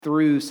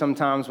through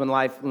sometimes when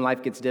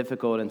life gets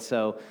difficult. And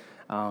so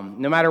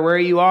no matter where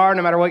you are,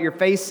 no matter what you're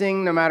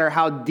facing, no matter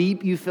how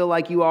deep you feel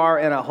like you are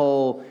in a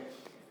hole,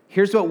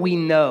 here's what we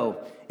know,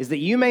 is that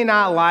you may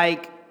not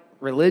like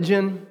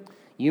religion,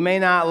 you may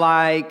not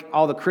like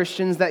all the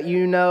Christians that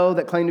you know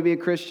that claim to be a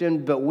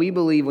Christian, but we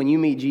believe when you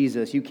meet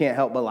Jesus, you can't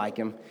help but like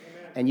him,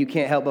 and you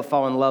can't help but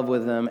fall in love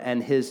with him,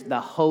 and the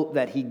hope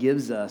that he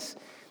gives us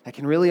that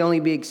can really only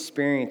be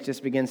experienced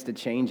just begins to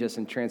change us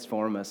and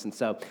transform us. And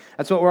so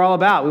that's what we're all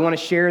about. We want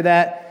to share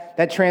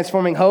that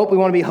transforming hope. We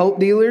want to be hope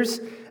dealers,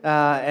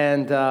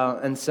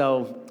 and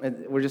so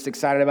we're just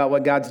excited about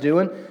what God's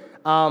doing.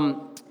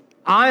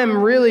 I am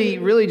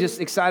really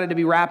just excited to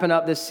be wrapping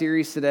up this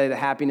series today, The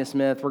Happiness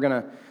Myth. We're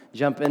going to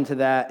jump into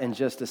that in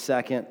just a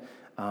second.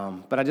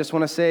 But I just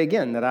want to say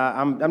again that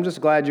I'm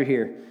just glad you're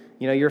here.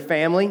 You know, you're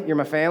family. You're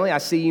my family. I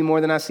see you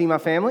more than I see my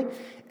family.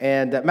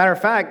 And matter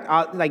of fact,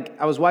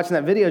 I was watching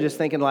that video just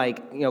thinking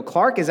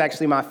Clark is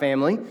actually my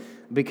family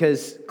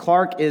because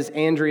Clark is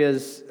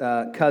Andrea's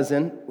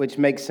cousin, which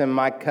makes him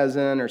my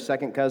cousin or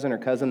second cousin or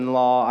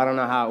cousin-in-law. I don't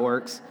know how it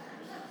works.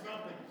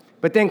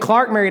 But then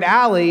Clark married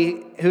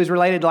Allie, who's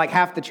related to like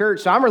half the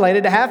church. So I'm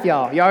related to half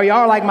y'all. Y'all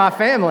are like my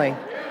family.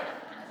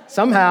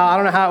 Somehow, I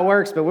don't know how it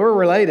works, but we're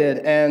related.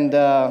 And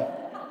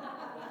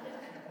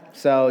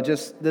so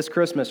just this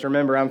Christmas,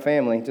 remember, I'm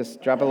family.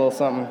 Just drop a little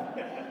something.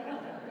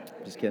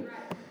 Just kidding.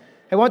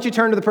 Hey, why don't you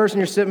turn to the person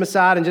you're sitting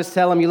beside and just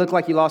tell them you look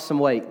like you lost some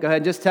weight. Go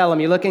ahead, just tell them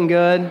you're looking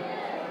good.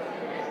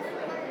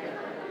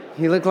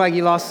 You look like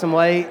you lost some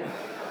weight.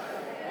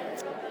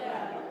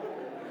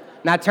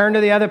 Now turn to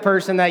the other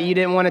person that you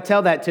didn't want to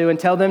tell that to and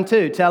tell them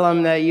too. Tell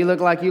them that you look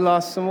like you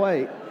lost some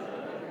weight.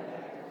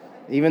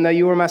 Even though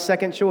you were my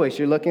second choice,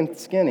 you're looking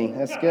skinny.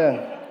 That's good.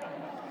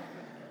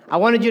 I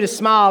wanted you to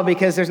smile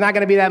because there's not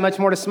going to be that much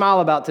more to smile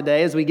about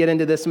today as we get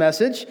into this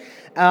message.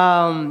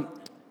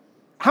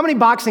 How many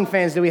boxing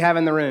fans do we have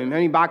in the room?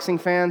 Any boxing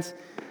fans?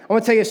 I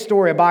want to tell you a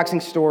story, a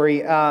boxing story.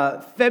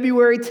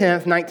 February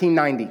 10th,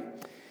 1990.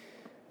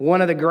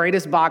 One of the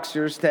greatest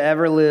boxers to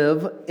ever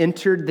live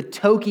entered the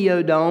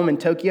Tokyo Dome in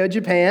Tokyo,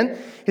 Japan.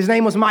 His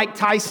name was Mike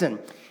Tyson.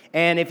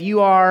 And if you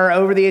are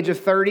over the age of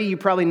 30, you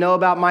probably know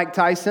about Mike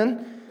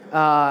Tyson.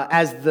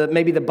 As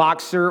maybe the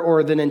boxer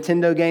or the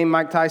Nintendo game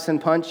Mike Tyson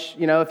Punch.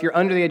 You know, if you're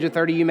under the age of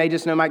 30, you may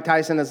just know Mike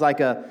Tyson as like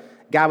a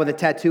guy with a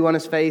tattoo on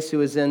his face who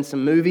was in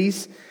some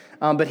movies.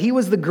 But he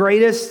was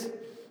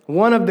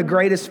one of the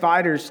greatest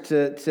fighters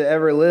to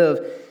ever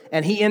live.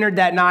 And he entered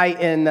that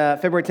night in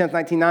February 10th,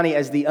 1990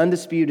 as the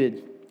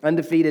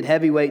undefeated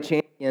heavyweight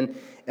champion.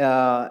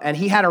 And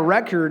he had a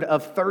record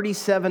of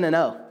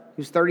 37-0.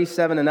 He was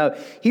 37-0.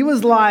 He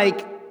was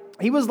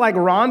like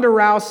Ronda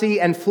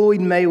Rousey and Floyd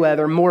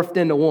Mayweather morphed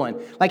into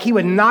one. Like he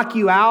would knock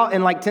you out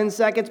in like 10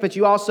 seconds, but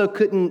you also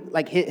couldn't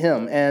like hit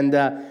him.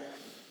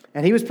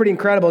 And he was pretty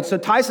incredible. So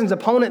Tyson's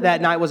opponent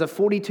that night was a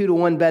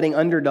 42-1 betting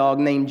underdog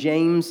named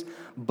James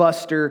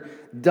Buster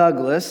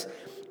Douglas.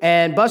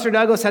 And Buster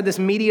Douglas had this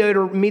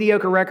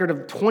mediocre record of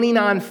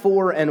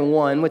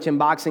 29-4-1, which in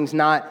boxing's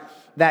not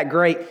that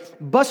great.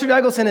 Buster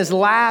Douglas in his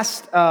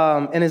last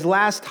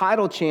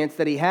title chance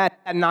that he had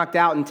knocked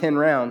out in 10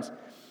 rounds.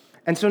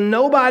 And so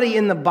nobody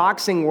in the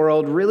boxing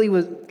world really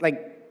was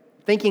like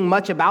thinking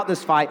much about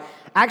this fight.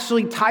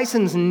 Actually,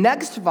 Tyson's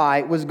next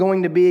fight was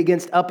going to be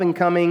against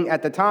up-and-coming,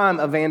 at the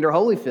time, Evander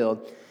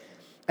Holyfield.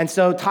 And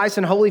so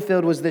Tyson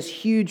Holyfield was this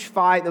huge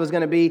fight that was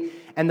going to be,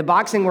 and the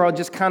boxing world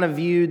just kind of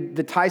viewed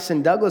the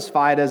Tyson-Douglas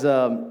fight as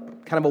a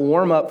kind of a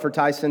warm-up for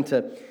Tyson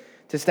to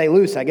stay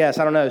loose, I guess.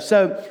 I don't know.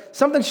 So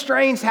something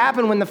strange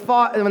happened when the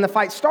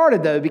fight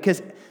started, though,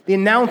 because the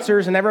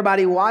announcers and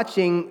everybody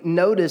watching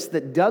noticed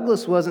that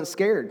Douglas wasn't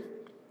scared.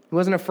 He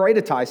wasn't afraid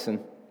of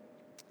Tyson.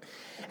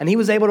 And he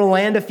was able to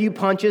land a few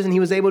punches, and he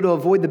was able to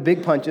avoid the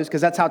big punches,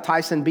 because that's how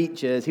Tyson beat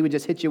Chiz. He would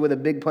just hit you with a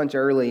big punch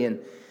early, and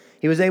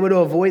he was able to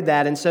avoid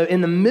that. And so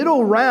in the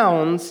middle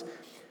rounds,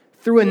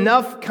 through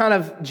enough kind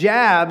of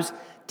jabs,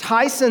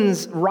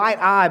 Tyson's right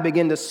eye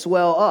began to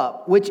swell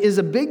up, which is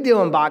a big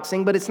deal in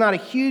boxing, but it's not a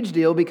huge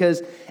deal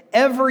because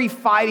every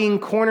fighting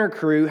corner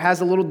crew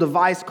has a little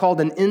device called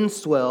an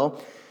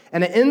inswell.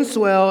 And an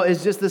inswell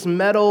is just this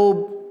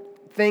metal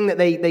thing that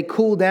they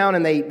cool down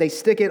and they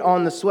stick it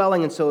on the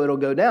swelling and so it'll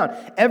go down.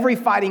 Every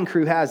fighting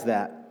crew has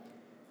that.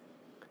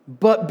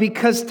 But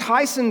because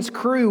Tyson's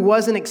crew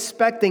wasn't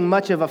expecting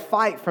much of a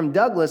fight from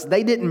Douglas,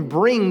 they didn't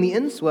bring the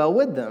inswell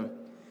with them.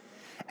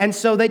 And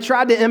so they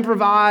tried to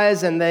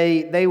improvise and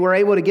they were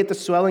able to get the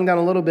swelling down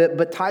a little bit,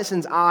 but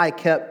Tyson's eye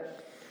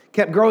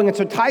kept growing. And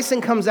so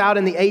Tyson comes out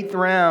in the 8th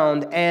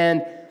round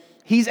and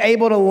he's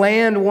able to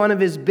land one of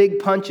his big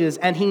punches,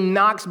 and he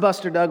knocks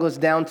Buster Douglas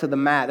down to the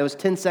mat. There was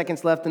 10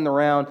 seconds left in the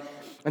round,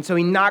 and so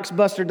he knocks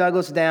Buster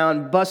Douglas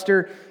down.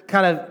 Buster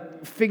kind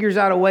of figures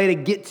out a way to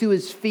get to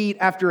his feet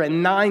after a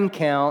 9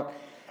 count,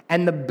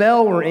 and the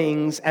bell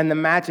rings, and the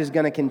match is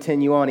going to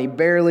continue on. He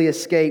barely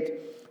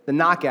escaped the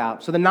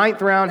knockout. So the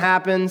 9th round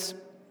happens,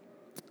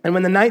 and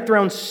when the 9th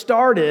round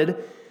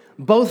started,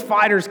 both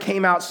fighters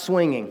came out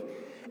swinging.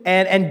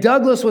 And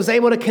Douglas was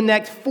able to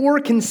connect 4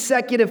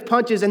 consecutive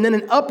punches and then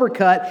an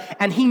uppercut,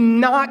 and he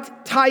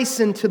knocked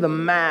Tyson to the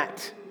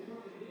mat.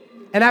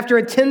 And after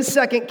a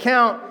 10-second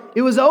count,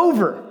 it was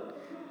over.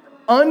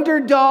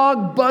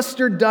 Underdog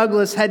Buster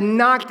Douglas had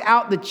knocked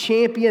out the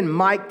champion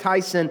Mike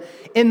Tyson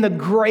in the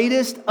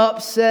greatest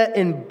upset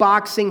in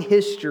boxing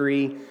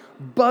history.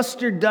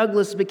 Buster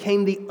Douglas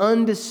became the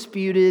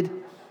undisputed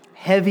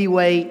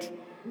heavyweight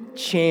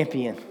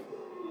champion.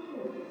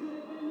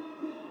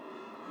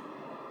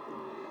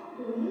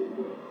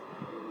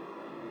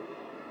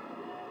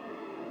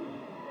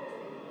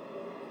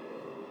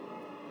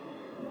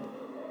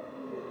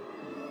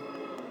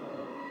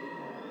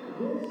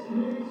 This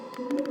makes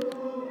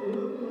Cinderella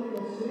look like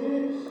a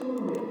sad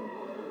story.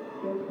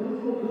 But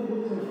Buster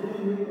Douglas has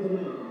been here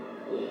tonight.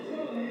 Let's go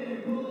ahead and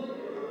call it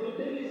the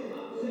biggest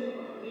upset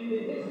in the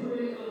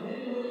history of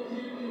heavyweight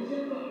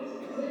championship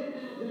boxing. Say it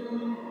now,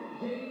 gentlemen.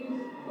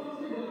 James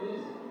Buster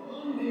Douglas,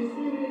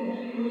 undisputed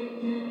heavyweight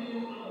champion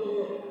of the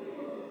world.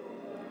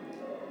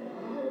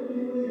 I would be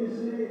willing to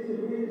say it's the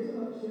greatest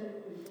upset.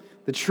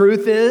 The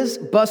truth is,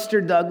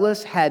 Buster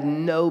Douglas had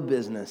no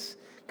business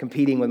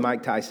competing with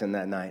Mike Tyson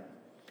that night.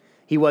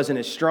 He wasn't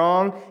as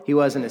strong. He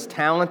wasn't as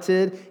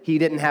talented. He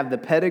didn't have the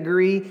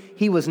pedigree.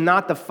 He was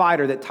not the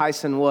fighter that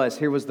Tyson was.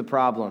 Here was the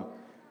problem.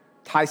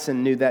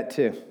 Tyson knew that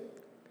too.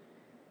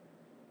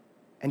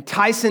 And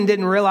Tyson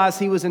didn't realize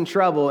he was in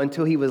trouble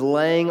until he was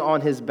laying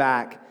on his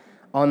back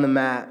on the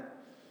mat.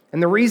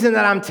 And the reason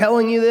that I'm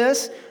telling you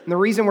this, and the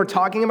reason we're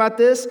talking about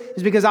this,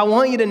 is because I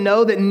want you to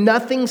know that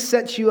nothing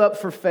sets you up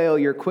for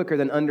failure quicker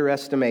than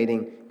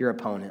underestimating your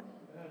opponent.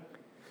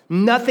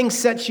 Nothing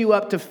sets you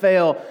up to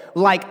fail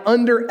like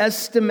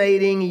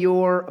underestimating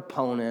your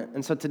opponent.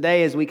 And so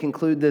today, as we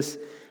conclude this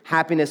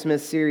Happiness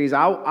Myth series,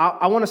 I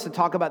want us to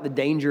talk about the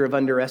danger of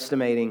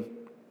underestimating.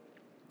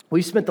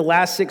 We've spent the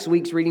last 6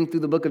 weeks reading through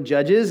the book of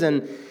Judges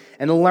and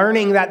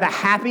learning that the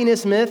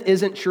happiness myth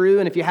isn't true.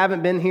 And if you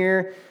haven't been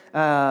here,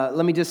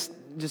 let me just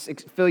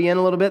fill you in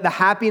a little bit. The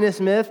happiness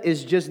myth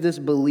is just this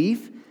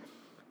belief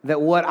that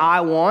what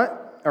I want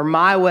or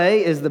my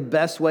way is the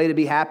best way to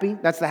be happy.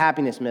 That's the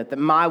happiness myth, that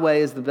my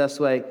way is the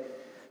best way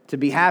to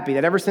be happy.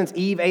 That ever since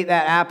Eve ate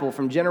that apple,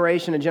 from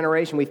generation to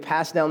generation, we've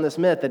passed down this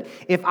myth that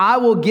if I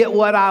will get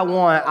what I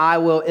want, I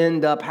will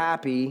end up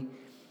happy.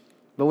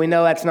 But we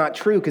know that's not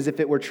true, because if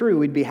it were true,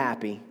 we'd be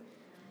happy.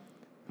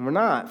 And we're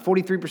not.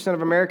 43%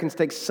 of Americans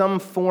take some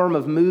form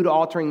of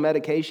mood-altering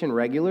medication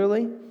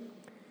regularly.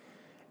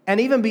 And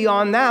even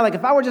beyond that, like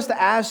if I were just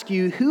to ask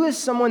you, who is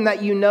someone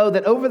that you know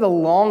that over the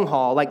long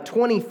haul, like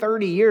 20,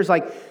 30 years,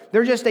 like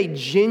they're just a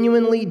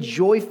genuinely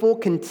joyful,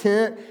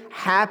 content,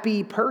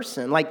 happy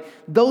person? Like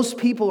those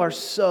people are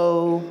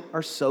so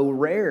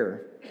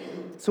rare.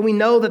 So we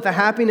know that the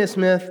happiness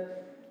myth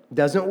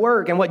doesn't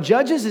work. And what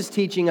Judges is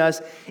teaching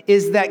us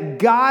is that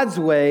God's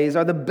ways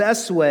are the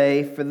best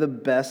way for the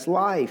best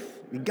life.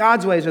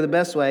 God's ways are the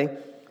best way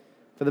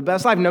for the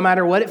best life, no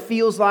matter what it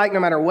feels like, no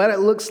matter what it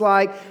looks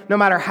like, no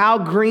matter how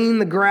green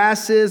the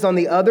grass is on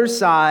the other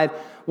side.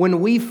 When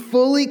we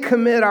fully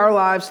commit our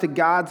lives to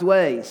God's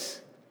ways,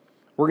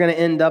 we're going to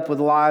end up with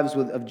lives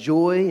of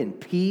joy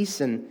and peace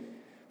and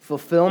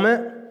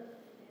fulfillment.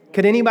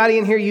 Could anybody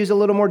in here use a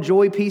little more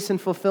joy, peace, and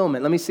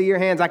fulfillment? Let me see your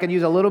hands. I could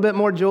use a little bit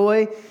more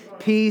joy,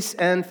 peace,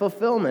 and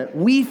fulfillment.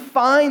 We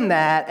find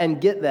that and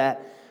get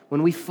that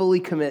when we fully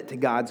commit to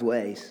God's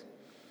ways.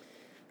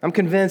 I'm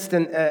convinced,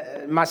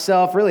 and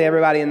myself, really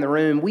everybody in the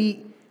room,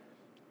 we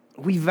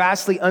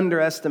vastly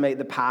underestimate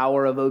the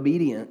power of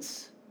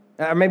obedience.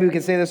 Or maybe we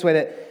could say it this way,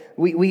 that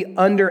we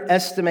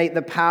underestimate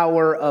the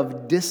power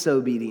of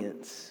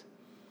disobedience.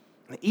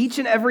 Each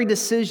and every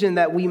decision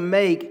that we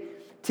make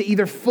to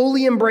either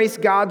fully embrace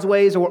God's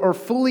ways or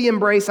fully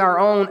embrace our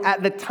own,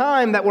 at the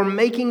time that we're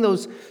making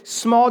those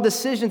small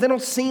decisions, they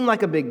don't seem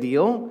like a big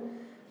deal.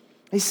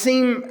 They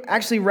seem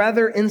actually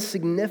rather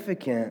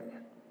insignificant.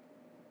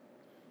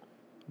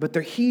 But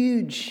they're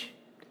huge.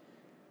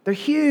 They're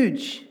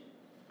huge.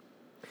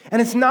 And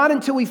it's not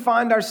until we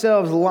find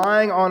ourselves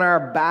lying on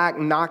our back,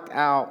 knocked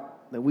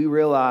out, that we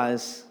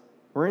realize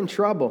we're in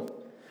trouble.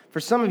 For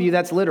some of you,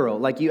 that's literal.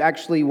 Like you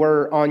actually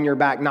were on your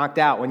back, knocked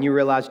out when you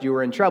realized you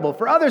were in trouble.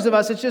 For others of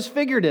us, it's just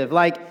figurative.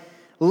 Like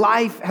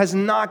life has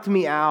knocked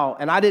me out,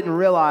 and I didn't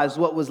realize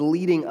what was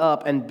leading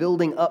up and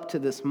building up to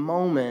this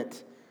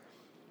moment.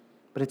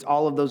 But it's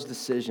all of those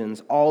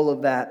decisions, all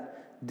of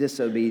that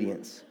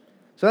disobedience.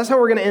 So that's how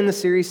we're going to end the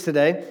series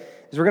today,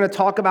 is we're going to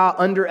talk about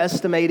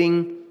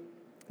underestimating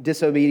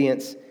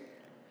disobedience.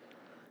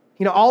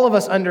 You know, all of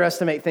us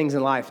underestimate things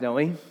in life, don't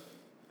we?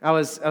 I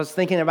was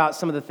thinking about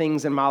some of the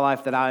things in my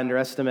life that I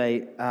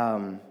underestimate,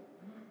 I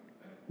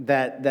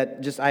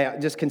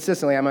just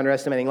consistently I'm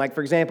underestimating. Like,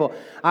 for example,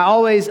 I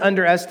always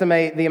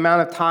underestimate the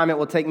amount of time it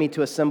will take me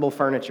to assemble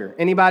furniture.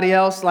 Anybody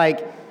else?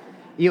 Like,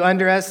 you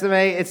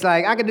underestimate? It's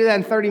like, I could do that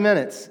in 30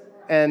 minutes,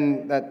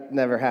 and that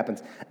never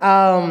happens.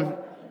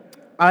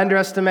 I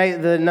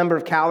underestimate the number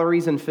of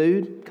calories in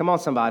food. Come on,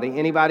 somebody.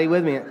 Anybody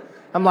with me?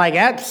 I'm like,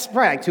 that's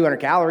probably like 200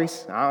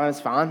 calories. Oh,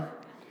 that's fine.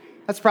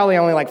 That's probably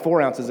only like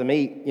 4 ounces of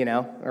meat,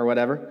 or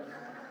whatever.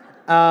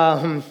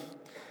 I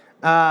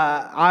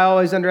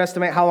always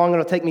underestimate how long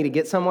it'll take me to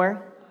get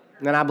somewhere,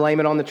 and then I blame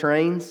it on the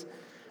trains.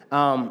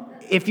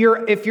 If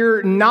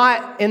you're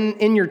not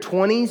in your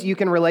 20s, you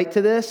can relate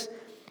to this.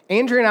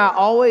 Andrea and I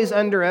always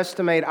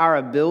underestimate our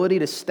ability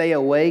to stay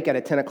awake at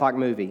a 10 o'clock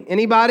movie.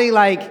 Anybody?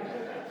 Like,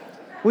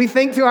 we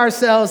think to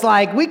ourselves,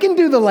 like, we can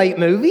do the late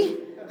movie.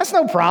 That's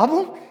no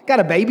problem. Got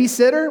a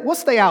babysitter. We'll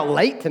stay out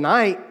late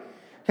tonight.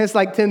 It's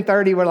like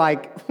 10:30. We're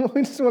like,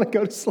 we just want to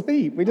go to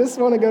sleep. We just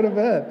want to go to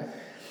bed.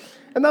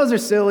 And those are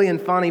silly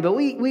and funny, but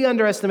we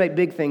underestimate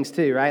big things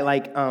too, right?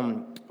 Like,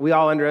 we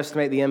all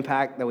underestimate the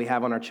impact that we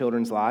have on our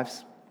children's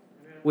lives.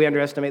 We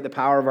underestimate the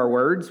power of our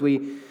words.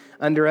 We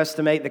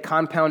underestimate the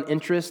compound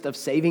interest of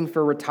saving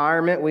for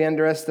retirement. We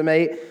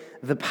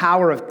underestimate the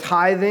power of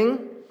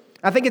tithing.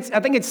 I think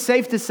it's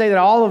safe to say that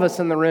all of us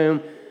in the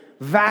room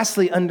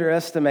vastly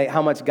underestimate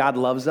how much God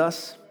loves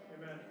us.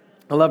 Amen.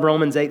 I love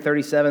Romans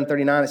 8:37,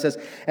 39. It says,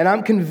 "And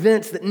I'm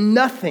convinced that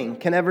nothing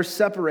can ever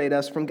separate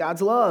us from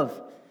God's love.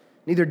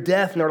 Neither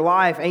death nor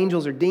life,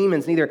 angels or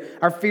demons, neither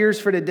our fears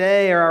for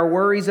today or our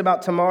worries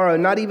about tomorrow,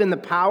 not even the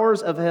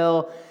powers of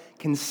hell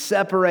can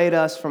separate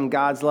us from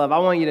God's love." I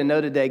want you to know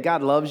today,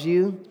 God loves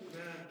you.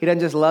 He doesn't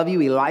just love you,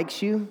 he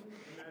likes you.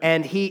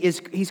 And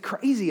he's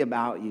crazy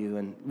about you.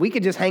 And we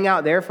could just hang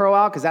out there for a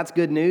while because that's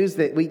good news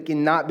that we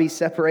cannot be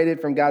separated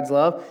from God's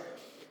love.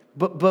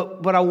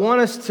 But I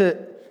want us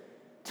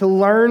to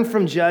learn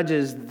from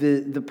Judges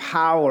the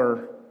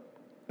power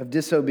of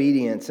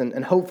disobedience.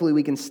 And hopefully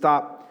we can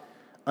stop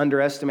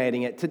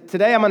underestimating it.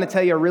 Today I'm going to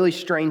tell you a really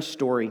strange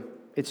story.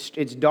 It's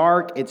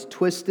dark, it's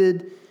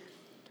twisted.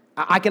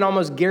 I can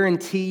almost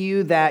guarantee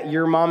you that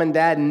your mom and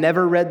dad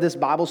never read this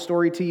Bible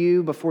story to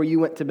you before you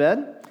went to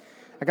bed.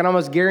 I can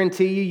almost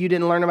guarantee you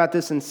didn't learn about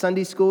this in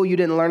Sunday school. You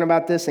didn't learn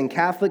about this in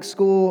Catholic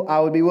school. I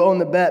would be willing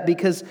to bet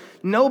because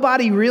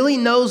nobody really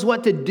knows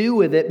what to do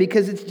with it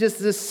because it's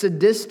just this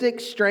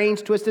sadistic,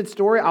 strange, twisted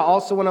story. I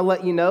also want to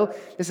let you know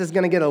this is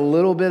going to get a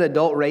little bit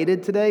adult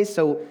rated today.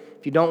 So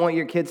if you don't want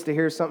your kids to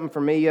hear something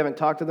from me you haven't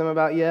talked to them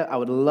about yet, I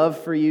would love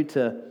for you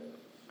to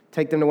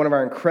take them to one of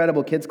our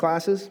incredible kids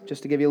classes,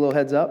 just to give you a little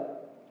heads up.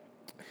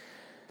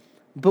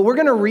 But we're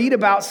going to read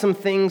about some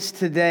things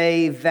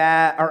today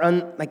that are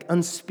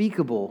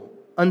unspeakable,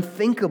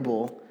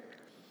 unthinkable.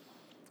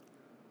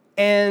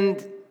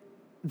 And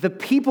the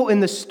people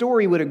in the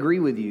story would agree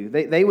with you.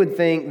 They would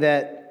think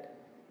that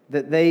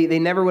they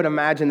never would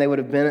imagine they would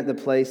have been at the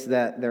place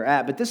that they're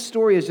at. But this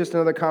story is just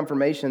another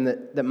confirmation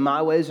that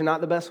my ways are not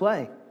the best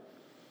way.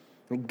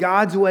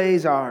 God's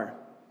ways are.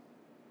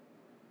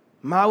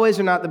 My ways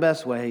are not the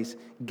best ways.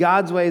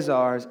 God's ways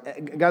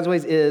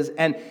is.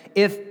 And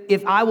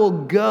if I will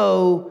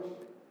go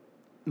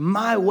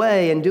my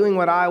way and doing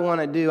what I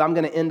want to do, I'm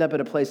going to end up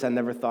at a place I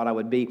never thought I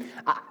would be.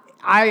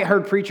 I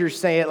heard preachers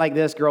say it like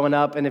this growing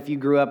up, and if you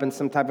grew up in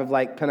some type of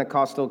like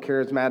Pentecostal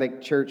charismatic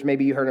church,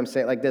 maybe you heard them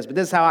say it like this, but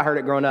this is how I heard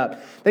it growing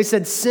up. They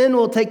said, sin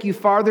will take you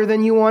farther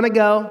than you want to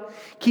go,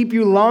 keep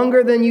you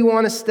longer than you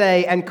want to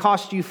stay, and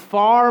cost you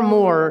far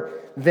more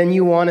than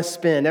you want to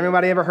spend.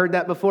 Everybody ever heard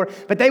that before?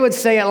 But they would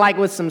say it like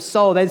with some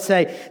soul. They'd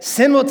say,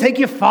 sin will take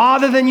you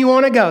farther than you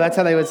want to go. That's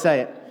how they would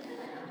say it.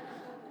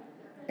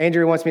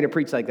 Andrew wants me to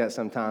preach like that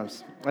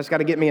sometimes. I just got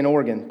to get me an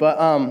organ. But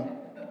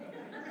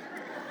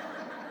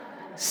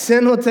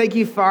sin will take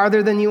you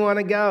farther than you want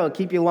to go,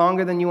 keep you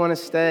longer than you want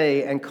to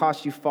stay, and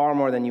cost you far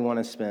more than you want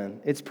to spend.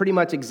 It's pretty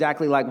much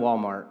exactly like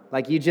Walmart.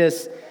 Like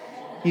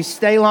you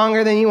stay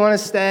longer than you want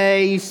to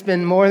stay. You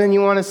spend more than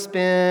you want to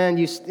spend.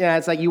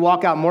 It's like you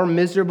walk out more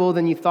miserable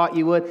than you thought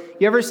you would.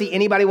 You ever see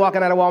anybody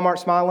walking out of Walmart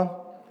smiling?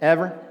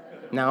 Ever?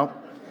 No.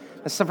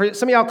 So for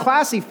some of y'all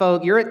classy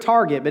folk, you're at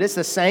Target, but it's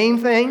the same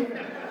thing.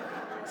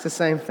 It's the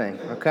same thing,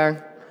 okay?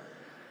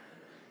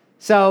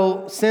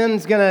 So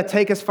sin's going to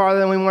take us farther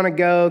than we want to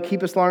go,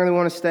 keep us longer than we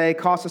want to stay,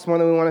 cost us more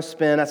than we want to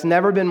spend. That's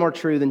never been more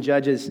true than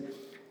Judges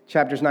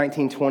chapters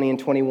 19, 20, and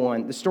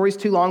 21. The story's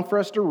too long for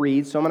us to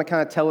read, so I'm going to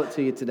kind of tell it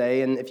to you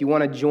today. And if you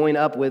want to join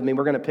up with me,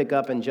 we're going to pick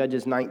up in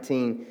Judges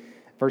 19,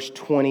 verse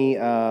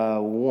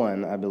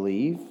 21, I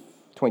believe.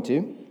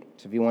 22.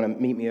 So if you want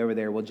to meet me over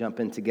there, we'll jump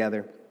in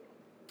together.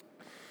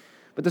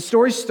 But the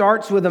story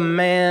starts with a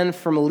man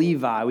from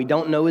Levi. We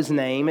don't know his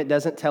name. It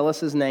doesn't tell us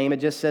his name. It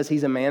just says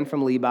he's a man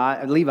from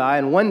Levi.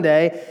 And one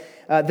day,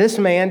 this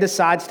man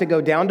decides to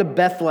go down to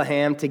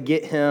Bethlehem to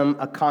get him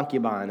a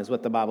concubine, is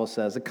what the Bible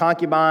says. A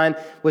concubine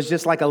was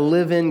just like a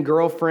live-in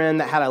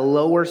girlfriend that had a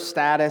lower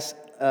status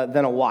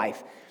than a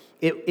wife.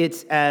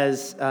 It's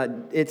as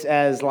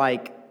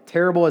like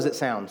terrible as it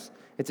sounds.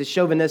 It's as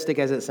chauvinistic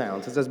as it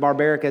sounds. It's as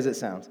barbaric as it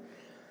sounds.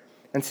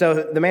 And so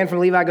the man from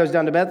Levi goes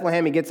down to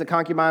Bethlehem. He gets a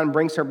concubine and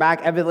brings her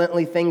back.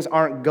 Evidently, things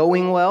aren't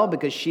going well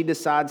because she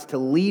decides to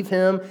leave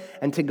him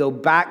and to go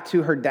back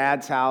to her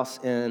dad's house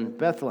in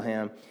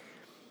Bethlehem.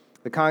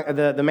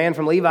 The man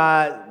from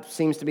Levi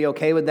seems to be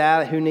okay with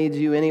that. Who needs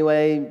you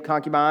anyway,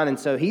 concubine? And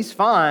so he's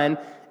fine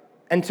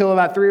until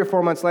about 3 or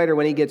 4 months later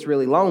when he gets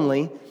really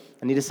lonely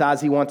and he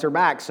decides he wants her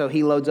back. So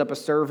he loads up a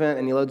servant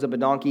and he loads up a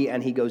donkey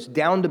and he goes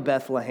down to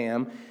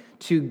Bethlehem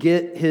to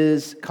get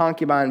his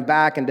concubine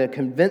back and to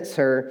convince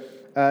her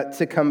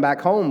to come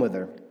back home with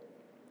her.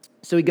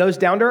 So he goes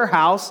down to her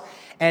house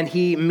and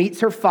he meets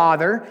her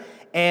father.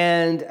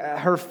 And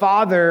her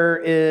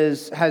father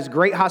has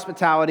great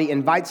hospitality,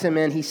 invites him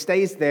in. He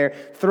stays there,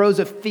 throws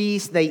a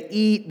feast. They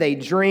eat, they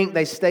drink,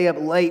 they stay up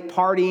late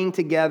partying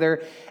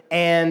together.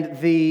 And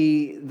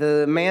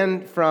the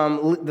man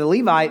from the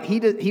Levite,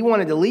 he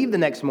wanted to leave the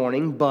next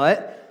morning,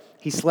 but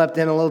he slept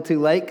in a little too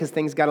late because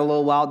things got a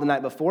little wild the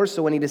night before.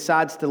 So when he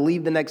decides to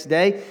leave the next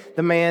day,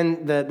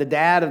 the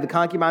dad of the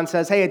concubine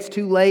says, hey, it's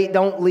too late.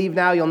 Don't leave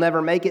now. You'll never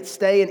make it.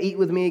 Stay and eat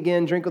with me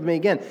again, drink with me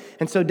again.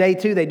 And so day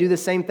 2, they do the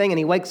same thing. And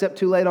he wakes up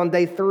too late on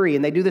day 3.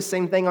 And they do the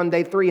same thing on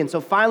day 3. And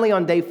so finally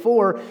on day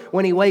 4,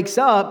 when he wakes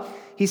up,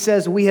 he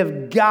says, we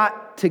have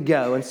got to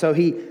go. And so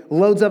he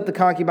loads up the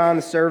concubine,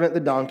 the servant, the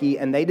donkey,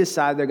 and they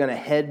decide they're going to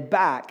head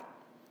back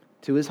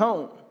to his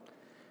home.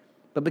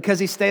 But because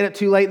he stayed up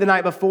too late the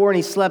night before and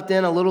he slept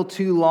in a little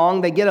too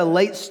long, they get a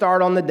late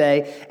start on the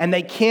day and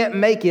they can't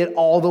make it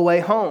all the way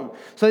home.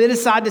 So they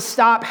decide to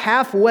stop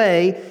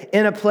halfway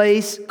in a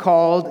place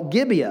called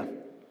Gibeah.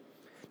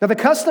 Now the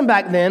custom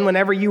back then,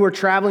 whenever you were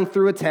traveling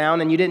through a town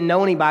and you didn't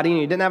know anybody and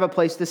you didn't have a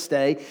place to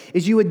stay,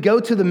 is you would go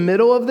to the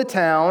middle of the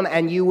town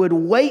and you would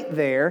wait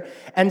there,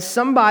 and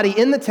somebody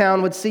in the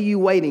town would see you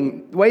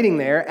waiting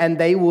there, and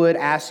they would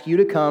ask you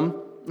to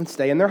come and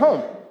stay in their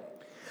home.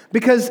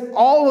 Because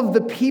all of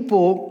the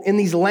people in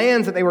these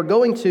lands that they were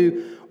going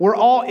to were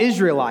all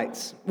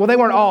Israelites. Well, they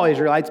weren't all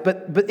Israelites,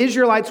 but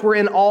Israelites were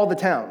in all the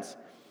towns.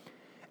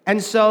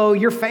 And so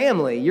you're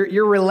family,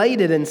 you're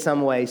related in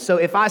some way. So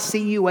if I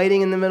see you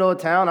waiting in the middle of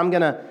town, I'm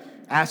going to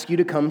ask you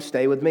to come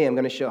stay with me. I'm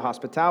going to show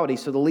hospitality.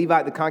 So the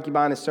Levite, the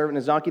concubine, his servant,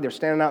 his donkey, they're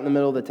standing out in the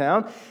middle of the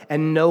town,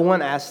 and no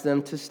one asks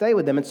them to stay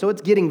with them. And so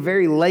it's getting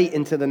very late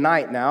into the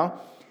night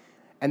now.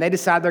 And they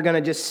decide they're going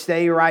to just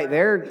stay right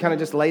there, kind of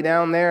just lay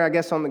down there, I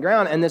guess, on the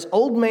ground. And this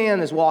old man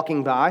is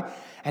walking by,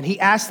 and he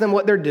asks them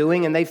what they're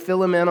doing, and they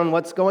fill him in on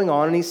what's going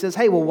on. And he says,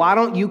 hey, well, why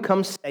don't you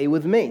come stay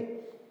with me?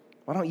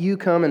 Why don't you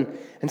come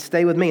and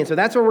stay with me? And so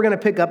that's where we're going to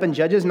pick up in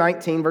Judges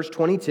 19, verse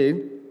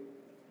 22.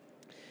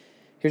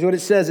 Here's what it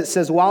says. It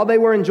says, while they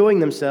were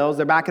enjoying themselves,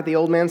 they're back at the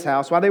old man's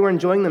house. While they were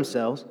enjoying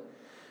themselves,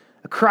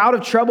 a crowd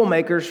of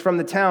troublemakers from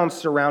the town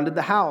surrounded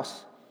the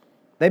house.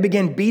 They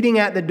began beating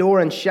at the door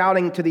and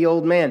shouting to the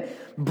old man,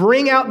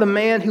 bring out the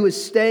man who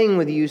is staying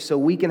with you so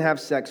we can have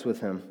sex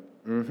with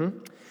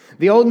him.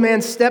 The old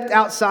man stepped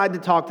outside to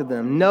talk to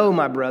them. No,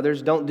 my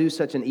brothers, don't do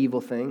such an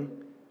evil thing.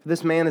 For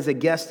this man is a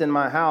guest in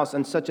my house,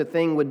 and such a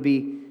thing would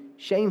be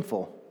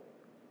shameful.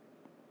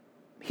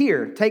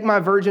 Here, take my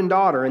virgin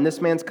daughter and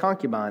this man's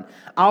concubine.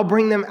 I'll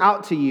bring them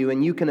out to you,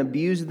 and you can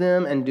abuse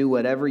them and do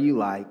whatever you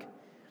like.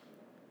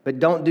 But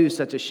don't do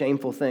such a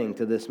shameful thing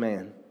to this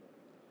man.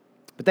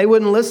 But they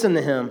wouldn't listen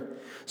to him.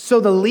 So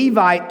the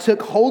Levite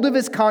took hold of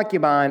his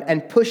concubine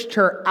and pushed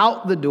her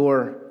out the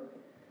door.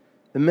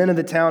 The men of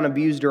the town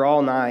abused her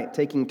all night,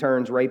 taking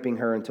turns raping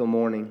her until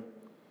morning.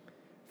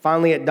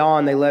 Finally, at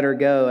dawn, they let her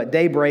go. At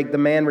daybreak, the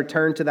man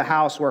returned to the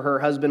house where her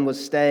husband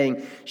was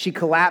staying. She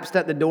collapsed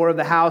at the door of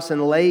the house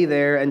and lay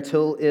there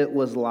until it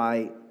was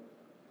light.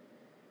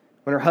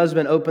 When her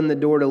husband opened the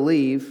door to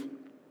leave,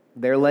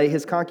 there lay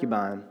his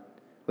concubine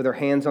with her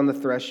hands on the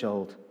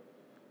threshold.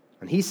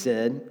 And he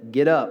said,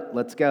 get up,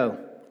 let's go.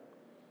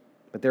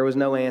 But there was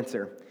no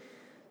answer.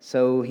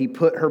 So he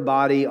put her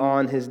body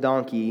on his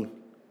donkey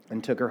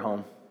and took her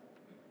home.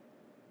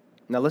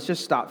 Now let's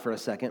just stop for a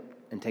second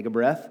and take a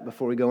breath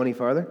before we go any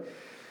farther.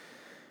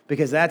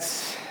 Because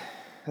that's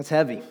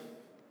heavy.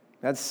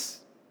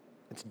 It's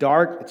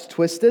dark, it's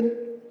twisted,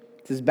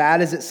 it's as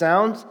bad as it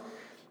sounds.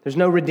 There's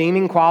no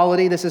redeeming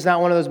quality. This is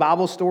not one of those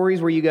Bible stories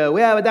where you go,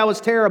 yeah, but that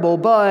was terrible,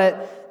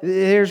 but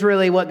here's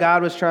really what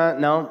God was trying.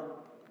 No.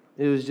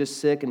 It was just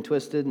sick and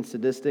twisted and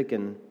sadistic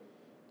and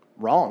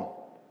wrong.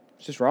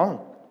 It's just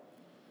wrong.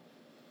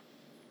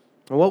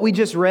 And what we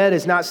just read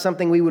is not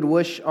something we would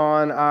wish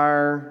on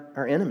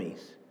our enemies.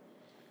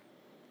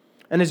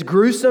 And as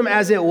gruesome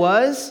as it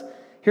was,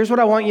 here's what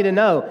I want you to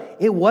know.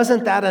 It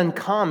wasn't that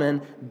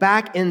uncommon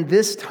back in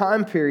this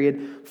time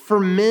period for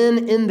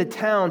men in the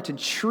town to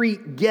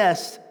treat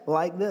guests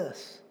like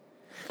this.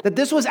 That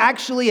this was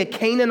actually a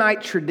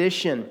Canaanite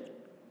tradition.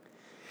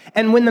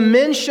 And when the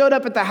men showed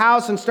up at the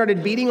house and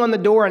started beating on the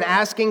door and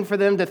asking for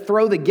them to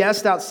throw the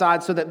guest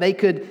outside so that they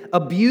could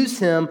abuse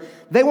him,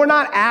 they were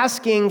not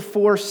asking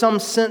for some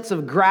sense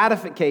of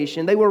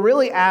gratification. They were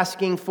really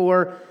asking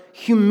for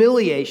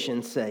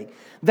humiliation's sake.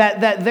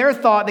 That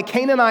the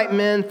Canaanite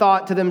men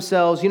thought to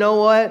themselves, you know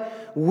what?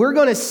 We're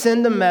going to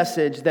send a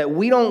message that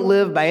we don't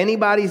live by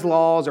anybody's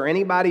laws or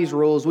anybody's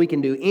rules. We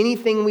can do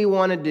anything we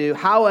want to do,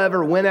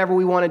 however, whenever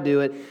we want to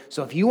do it.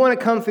 So if you want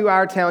to come through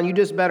our town, you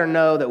just better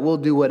know that we'll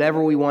do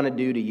whatever we want to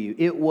do to you.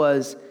 It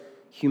was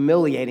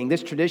humiliating.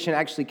 This tradition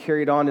actually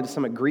carried on into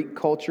some of Greek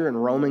culture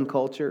and Roman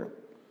culture.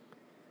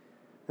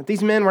 That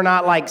these men were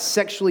not like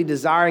sexually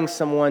desiring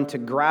someone to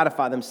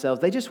gratify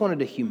themselves. They just wanted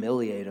to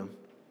humiliate them.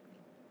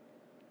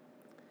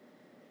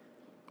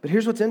 But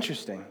here's what's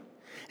interesting,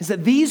 is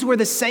that these were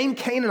the same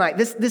Canaanite,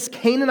 this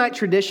Canaanite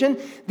tradition,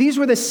 these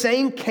were the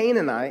same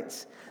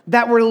Canaanites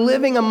that were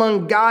living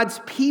among God's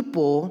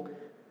people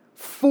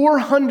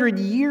 400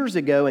 years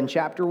ago in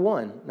chapter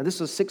 1. Now, this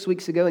was 6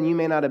 weeks ago, and you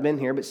may not have been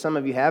here, but some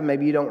of you have.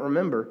 Maybe you don't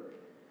remember.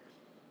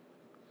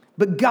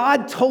 But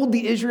God told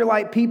the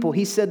Israelite people,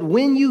 he said,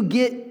 when you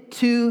get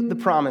to the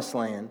promised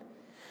land,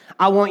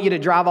 I want you to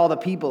drive all the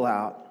people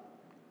out.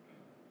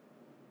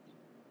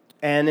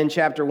 And in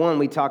chapter 1,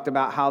 we talked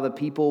about how the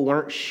people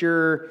weren't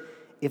sure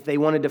if they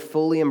wanted to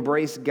fully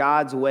embrace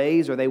God's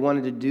ways or they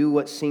wanted to do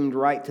what seemed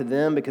right to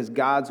them because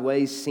God's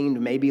ways seemed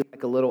maybe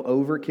like a little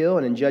overkill.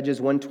 And in Judges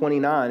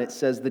 1:29, it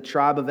says, the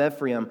tribe of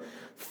Ephraim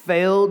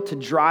failed to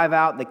drive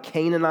out the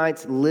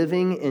Canaanites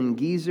living in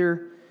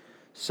Gezer,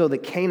 so the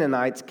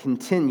Canaanites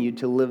continued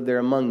to live there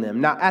among them.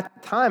 Now, at the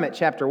time, at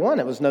chapter 1,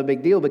 it was no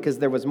big deal because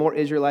there was more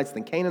Israelites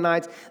than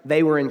Canaanites.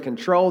 They were in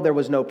control. There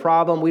was no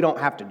problem. We don't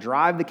have to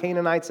drive the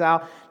Canaanites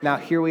out. Now,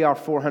 here we are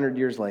 400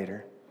 years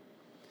later.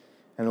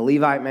 And the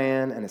Levite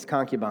man and his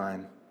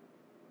concubine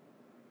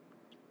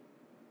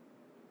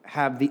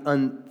have the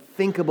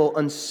unthinkable,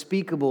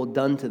 unspeakable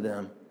done to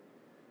them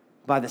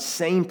by the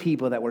same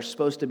people that were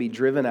supposed to be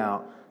driven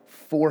out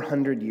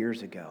 400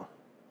 years ago.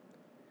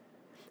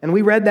 And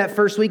we read that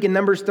first week in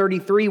Numbers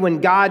 33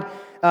 when God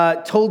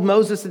told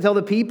Moses to tell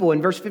the people.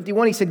 In verse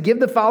 51, he said, give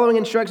the following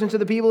instructions to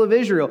the people of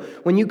Israel.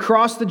 When you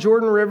cross the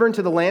Jordan River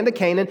into the land of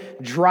Canaan,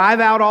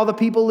 drive out all the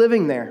people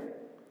living there.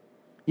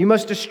 You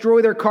must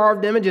destroy their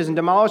carved images and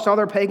demolish all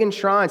their pagan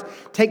shrines.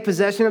 Take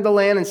possession of the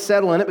land and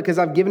settle in it because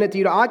I've given it to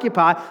you to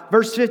occupy.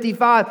 Verse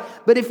 55,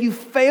 but if you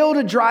fail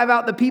to drive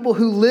out the people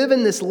who live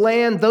in this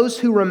land, those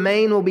who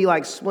remain will be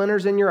like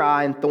splinters in your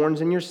eye and thorns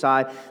in your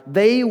side.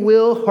 They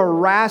will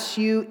harass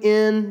you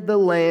in the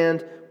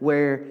land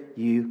where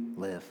you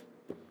live.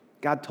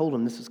 God told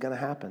him this was going to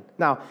happen.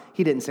 Now,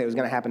 he didn't say it was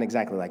going to happen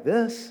exactly like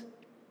this.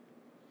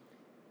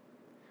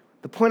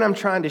 The point I'm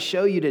trying to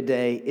show you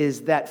today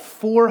is that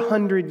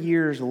 400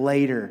 years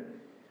later,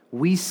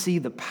 we see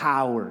the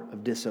power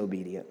of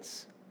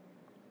disobedience.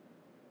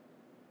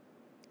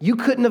 You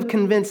couldn't have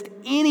convinced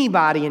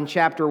anybody in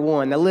chapter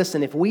 1. Now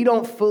listen, if we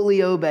don't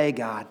fully obey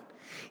God,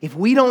 if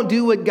we don't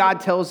do what God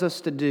tells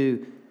us to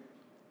do,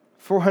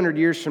 400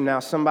 years from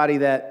now, somebody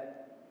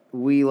that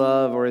we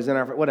love or is in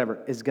our,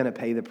 whatever, is going to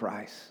pay the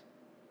price.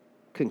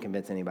 Couldn't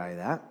convince anybody of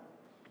that.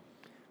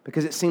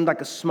 Because it seemed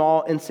like a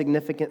small,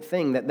 insignificant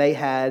thing that they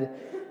had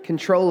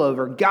control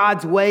over.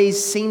 God's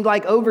ways seemed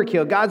like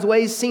overkill. God's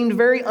ways seemed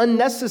very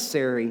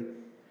unnecessary.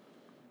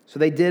 So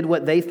they did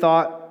what they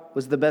thought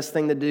was the best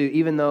thing to do,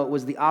 even though it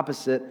was the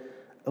opposite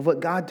of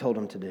what God told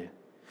them to do.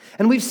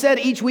 And we've said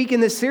each week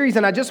in this series,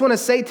 and I just want to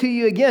say to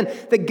you again,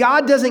 that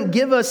God doesn't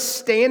give us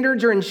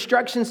standards or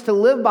instructions to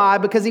live by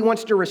because he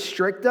wants to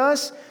restrict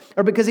us,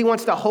 or because he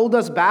wants to hold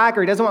us back,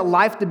 or he doesn't want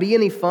life to be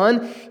any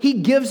fun. He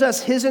gives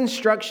us his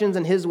instructions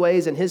and his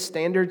ways and his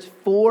standards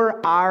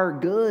for our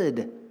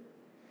good.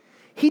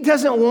 He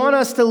doesn't want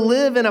us to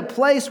live in a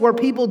place where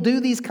people do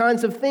these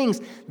kinds of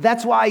things.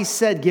 That's why he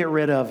said, get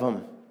rid of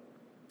them.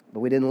 But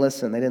we didn't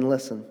listen. They didn't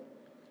listen.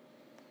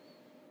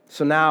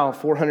 So now,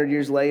 400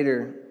 years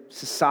later,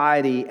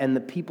 society and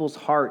the people's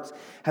hearts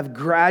have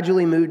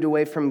gradually moved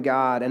away from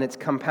God, and it's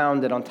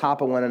compounded on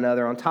top of one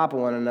another, on top of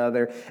one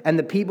another, and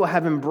the people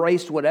have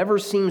embraced whatever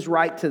seems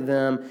right to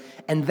them,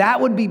 and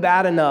that would be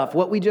bad enough.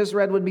 What we just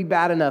read would be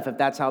bad enough if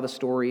that's how the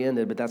story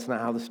ended, but that's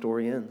not how the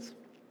story ends.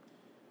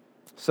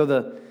 So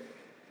the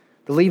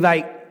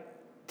Levite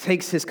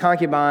takes his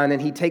concubine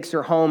and he takes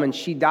her home, and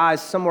she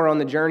dies somewhere on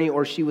the journey,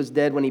 or she was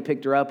dead when he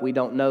picked her up. We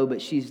don't know,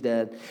 but she's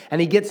dead.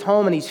 And he gets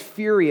home and he's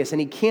furious and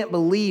he can't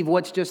believe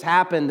what's just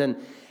happened. And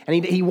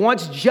he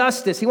wants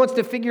justice. He wants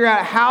to figure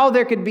out how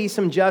there could be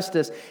some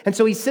justice. And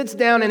so he sits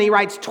down and he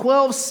writes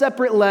 12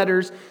 separate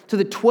letters to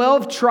the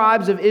 12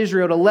 tribes of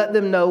Israel to let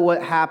them know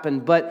what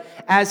happened. But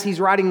as he's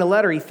writing the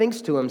letter, he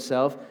thinks to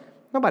himself,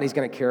 nobody's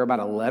going to care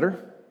about a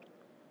letter.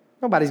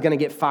 Nobody's going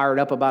to get fired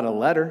up about a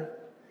letter.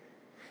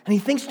 And he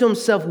thinks to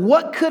himself,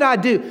 what could I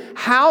do?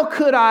 How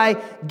could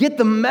I get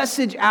the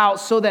message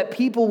out so that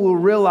people will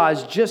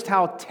realize just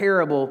how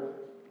terrible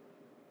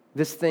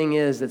this thing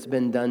is that's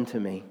been done to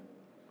me?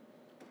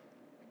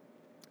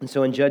 And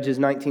so in Judges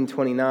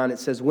 19:29, it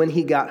says, when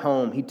he got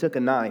home, he took a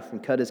knife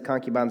and cut his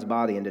concubine's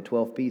body into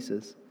 12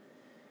 pieces.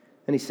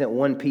 And he sent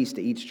one piece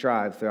to each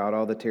tribe throughout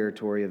all the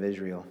territory of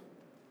Israel.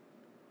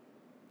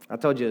 I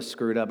told you it's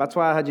screwed up. That's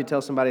why I had you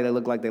tell somebody they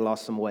look like they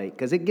lost some weight,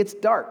 because it gets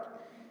dark.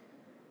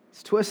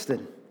 It's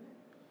twisted.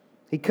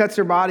 He cuts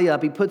her body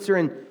up. He puts her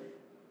in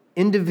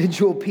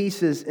individual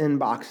pieces in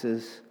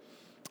boxes.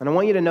 And I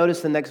want you to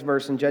notice the next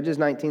verse in Judges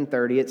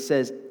 19:30. It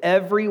says,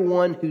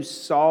 everyone who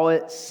saw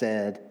it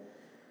said,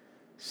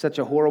 such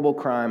a horrible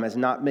crime has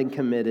not been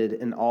committed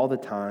in all the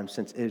time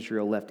since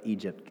Israel left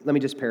Egypt. Let me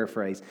just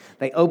paraphrase.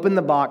 They open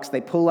the box,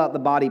 they pull out the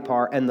body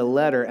part and the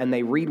letter, and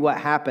they read what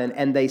happened,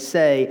 and they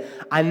say,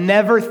 I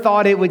never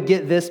thought it would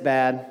get this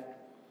bad.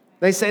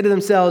 They say to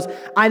themselves,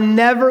 I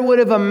never would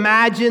have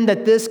imagined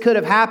that this could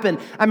have happened.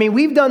 I mean,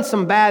 we've done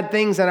some bad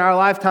things in our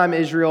lifetime,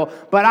 Israel,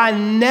 but I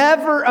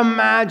never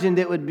imagined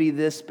it would be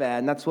this bad.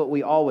 And that's what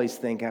we always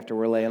think after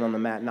we're laying on the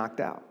mat knocked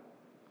out.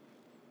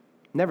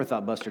 Never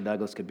thought Buster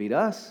Douglas could beat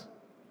us.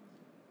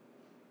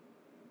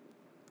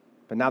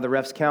 But now the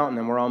ref's counting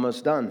and we're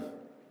almost done.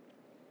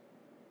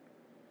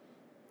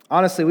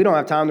 Honestly, we don't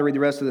have time to read the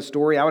rest of the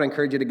story. I would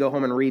encourage you to go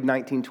home and read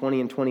 19,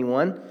 20, and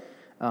 21.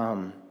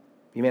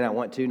 You may not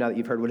want to now that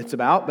you've heard what it's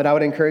about, but I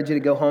would encourage you to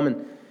go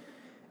home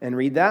and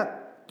read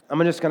that.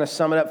 I'm just going to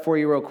sum it up for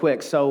you real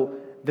quick. So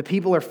the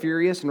people are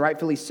furious, and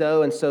rightfully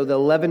so, and so the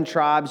 11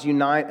 tribes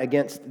unite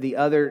against the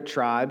other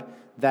tribe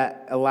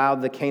that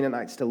allowed the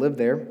Canaanites to live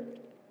there.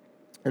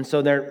 And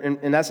so they're,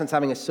 in essence,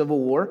 having a civil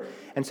war.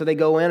 And so they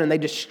go in and they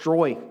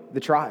destroy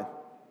the tribe.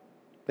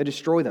 They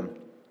destroy them,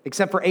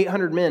 except for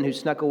 800 men who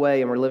snuck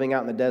away and were living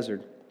out in the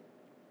desert.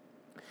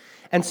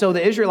 And so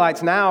the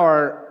Israelites now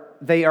are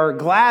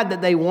glad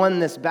that they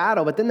won this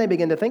battle, but then they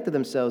begin to think to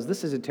themselves,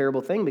 this is a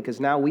terrible thing because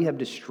now we have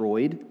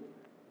destroyed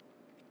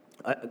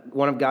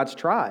one of God's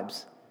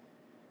tribes.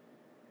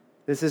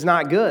 This is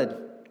not good.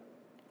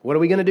 What are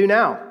we going to do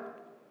now?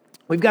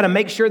 We've got to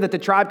make sure that the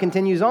tribe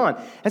continues on.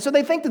 And so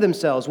they think to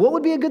themselves, what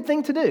would be a good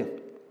thing to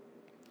do?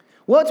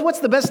 Well, what's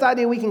the best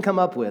idea we can come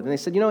up with? And they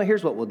said,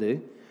 here's what we'll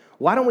do.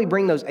 Why don't we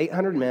bring those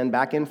 800 men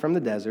back in from the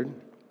desert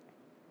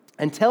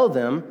and tell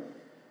them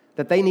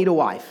that they need a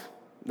wife?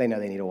 They know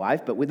they need a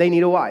wife, but they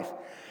need a wife.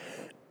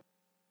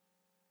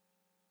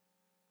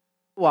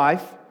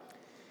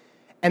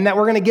 And that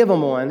we're going to give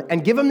them one,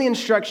 and give them the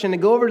instruction to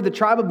go over to the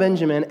tribe of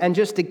Benjamin and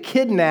just to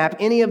kidnap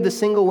any of the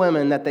single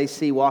women that they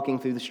see walking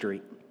through the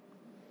street.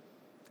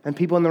 And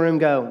people in the room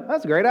go,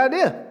 that's a great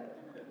idea.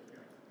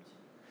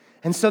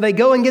 And so they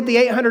go and get the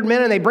 800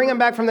 men and they bring them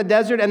back from the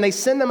desert and they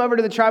send them over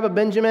to the tribe of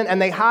Benjamin and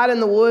they hide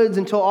in the woods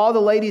until all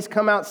the ladies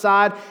come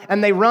outside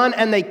and they run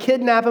and they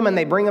kidnap them and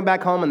they bring them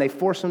back home and they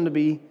force them to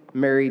be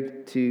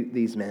married to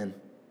these men.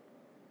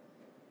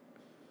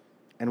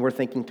 And we're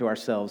thinking to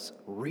ourselves,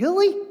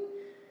 really?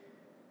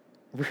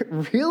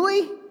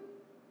 Really?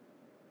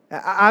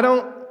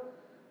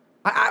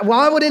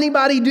 Why would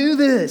anybody do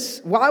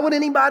this? Why would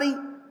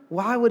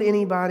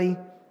anybody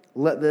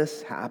let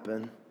this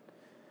happen?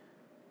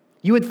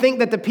 You would think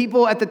that the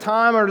people at the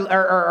time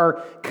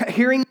are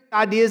hearing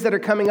ideas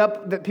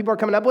that people are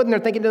coming up with, and they're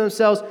thinking to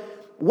themselves,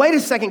 wait a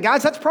second,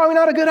 guys, that's probably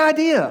not a good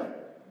idea.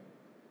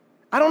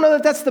 I don't know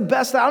that that's the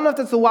best. I don't know if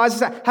that's the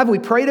wisest. Have we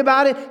prayed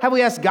about it? Have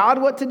we asked God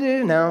what to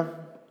do? No.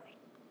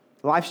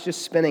 Life's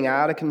just spinning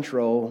out of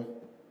control.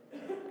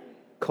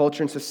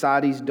 Culture and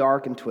society's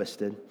dark and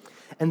twisted.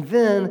 And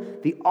then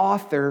the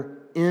author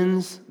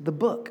ends the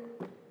book.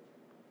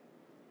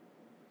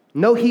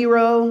 No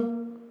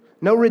hero,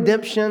 no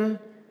redemption,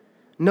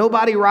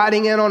 nobody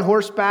riding in on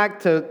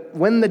horseback to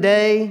win the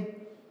day.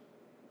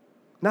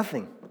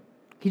 Nothing.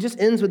 He just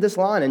ends with this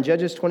line in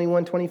Judges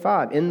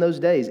 21:25. In those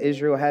days,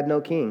 Israel had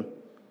no king.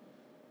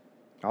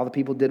 All the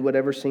people did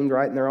whatever seemed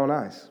right in their own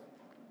eyes.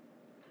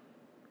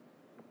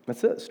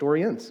 That's it.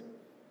 Story ends.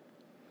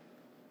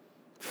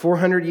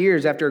 400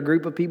 years after a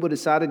group of people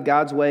decided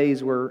God's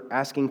ways were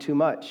asking too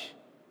much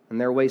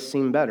and their ways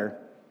seemed better,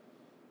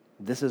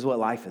 this is what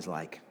life is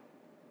like.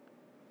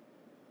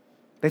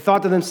 They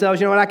thought to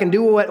themselves, you know what, I can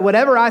do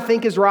whatever I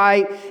think is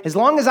right as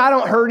long as I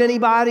don't hurt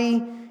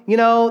anybody.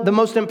 The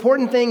most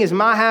important thing is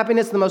my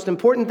happiness. The most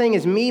important thing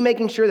is me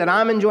making sure that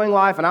I'm enjoying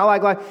life and I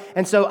like life.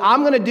 And so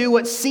I'm going to do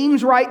what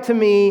seems right to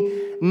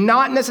me,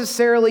 not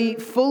necessarily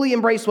fully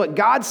embrace what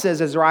God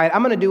says is right.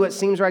 I'm going to do what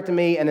seems right to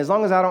me. And as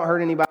long as I don't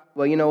hurt anybody,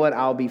 well, you know what?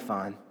 I'll be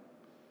fine.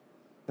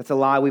 That's a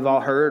lie we've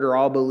all heard or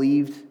all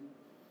believed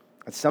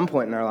at some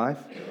point in our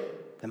life.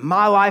 That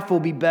my life will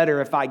be better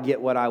if I get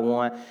what I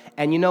want.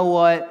 And you know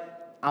what?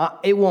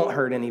 It won't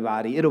hurt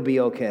anybody. It'll be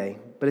okay.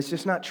 But it's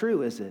just not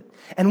true, is it?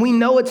 And we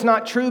know it's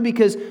not true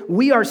because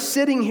we are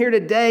sitting here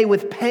today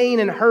with pain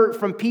and hurt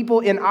from people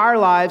in our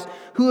lives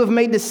who have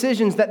made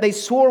decisions that they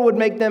swore would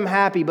make them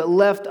happy, but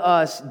left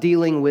us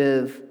dealing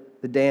with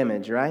the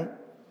damage, right?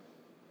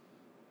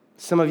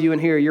 Some of you in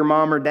here, your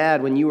mom or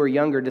dad, when you were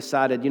younger,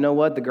 decided, you know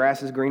what, the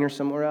grass is greener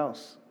somewhere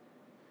else.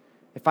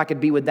 If I could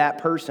be with that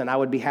person, I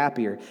would be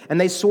happier.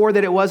 And they swore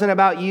that it wasn't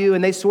about you,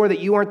 and they swore that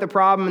you weren't the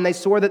problem, and they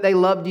swore that they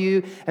loved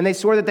you, and they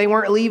swore that they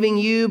weren't leaving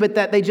you, but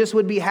that they just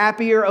would be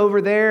happier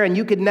over there, and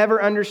you could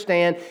never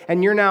understand,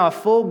 and you're now a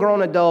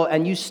full-grown adult,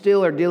 and you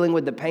still are dealing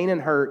with the pain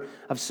and hurt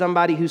of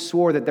somebody who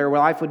swore that their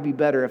life would be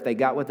better if they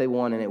got what they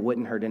want and it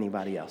wouldn't hurt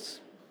anybody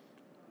else.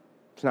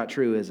 It's not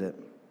true, is it?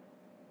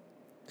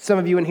 Some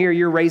of you in here,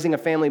 you're raising a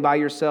family by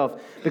yourself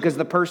because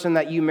the person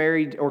that you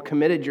married or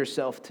committed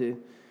yourself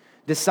to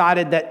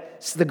decided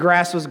that the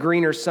grass was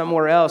greener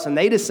somewhere else. And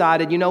they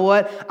decided, you know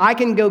what? I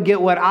can go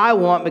get what I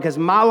want because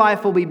my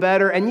life will be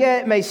better. And yeah,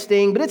 it may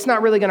sting, but it's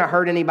not really going to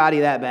hurt anybody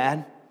that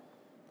bad.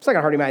 It's not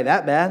going to hurt anybody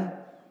that bad.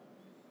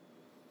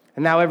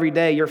 And now every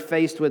day you're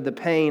faced with the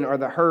pain or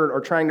the hurt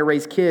or trying to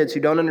raise kids who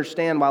don't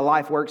understand why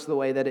life works the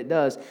way that it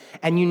does.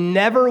 And you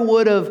never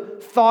would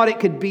have thought it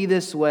could be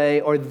this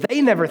way, or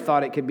they never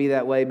thought it could be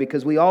that way,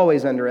 because we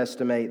always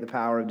underestimate the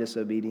power of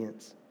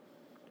disobedience.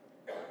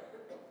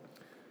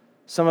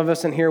 Some of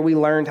us in here, we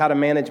learned how to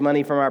manage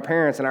money from our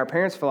parents, and our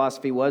parents'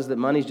 philosophy was that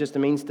money's just a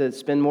means to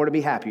spend more to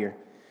be happier.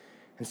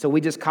 And so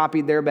we just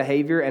copied their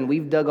behavior, and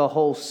we've dug a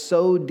hole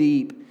so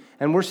deep,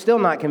 And we're still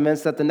not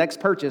convinced that the next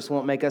purchase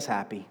won't make us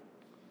happy.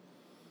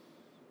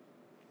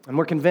 And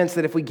we're convinced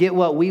that if we get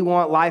what we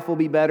want, life will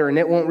be better and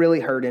it won't really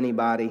hurt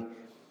anybody.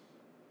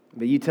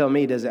 But you tell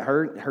me, does it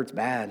hurt? It hurts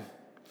bad.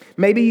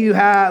 Maybe you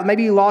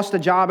lost a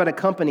job at a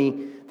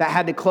company that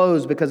had to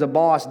close because a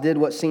boss did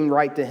what seemed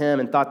right to him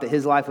and thought that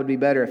his life would be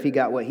better if he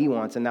got what he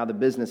wants, and now the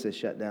business is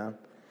shut down.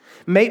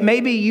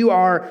 Maybe you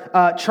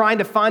are trying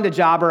to find a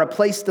job or a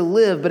place to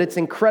live, but it's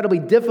incredibly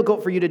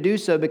difficult for you to do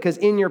so because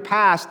in your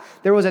past,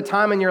 there was a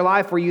time in your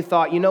life where you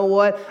thought, you know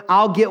what,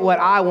 I'll get what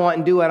I want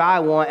and do what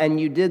I want,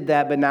 and you did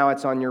that, but now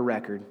it's on your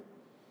record.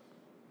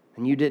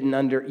 And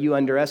you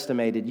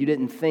underestimated. You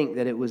didn't think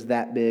that it was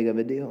that big of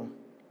a deal.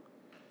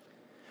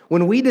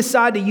 When we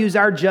decide to use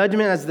our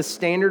judgment as the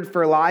standard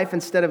for life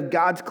instead of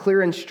God's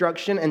clear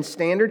instruction and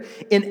standard,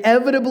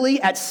 inevitably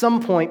at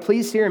some point,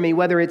 please hear me,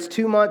 whether it's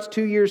 2 months,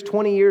 2 years,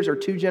 20 years, or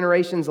 2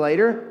 generations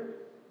later,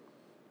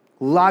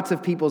 lots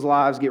of people's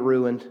lives get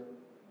ruined.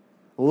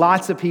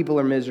 Lots of people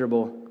are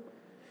miserable.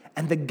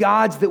 And the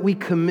gods that we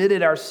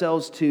committed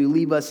ourselves to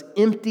leave us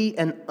empty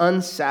and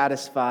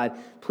unsatisfied.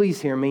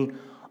 Please hear me.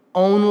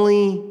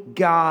 Only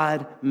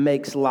God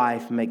makes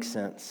life make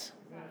sense.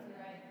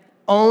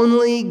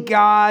 Only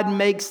God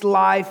makes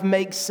life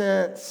make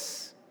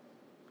sense.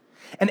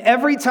 And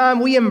every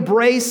time we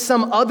embrace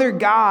some other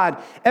God,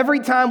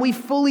 every time we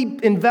fully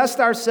invest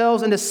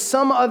ourselves into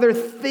some other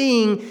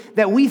thing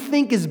that we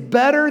think is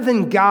better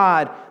than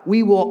God,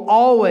 we will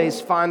always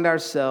find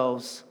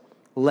ourselves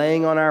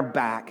laying on our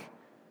back,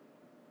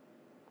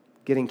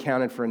 getting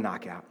counted for a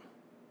knockout.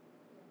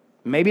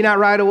 Maybe not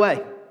right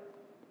away,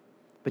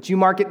 but you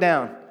mark it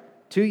down.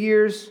 2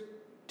 years,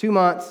 2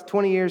 months,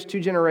 20 years, 2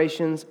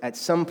 generations, at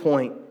some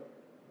point,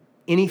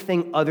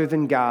 anything other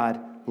than God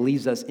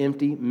leaves us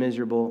empty,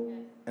 miserable,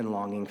 and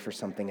longing for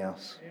something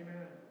else. Amen.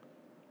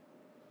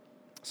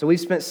 So we've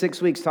spent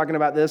 6 weeks talking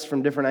about this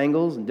from different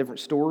angles and different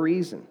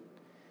stories, and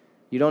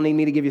you don't need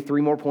me to give you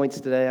 3 more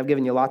points today. I've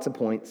given you lots of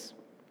points.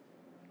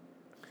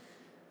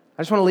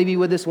 I just want to leave you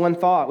with this one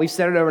thought. We've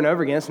said it over and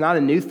over again. It's not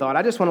a new thought.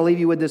 I just want to leave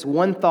you with this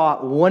one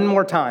thought one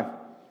more time.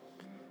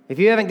 If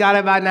you haven't got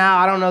it by now,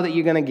 I don't know that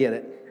you're going to get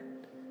it.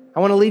 I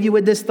want to leave you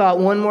with this thought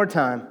one more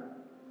time.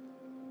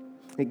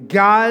 That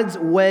God's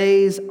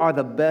ways are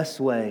the best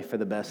way for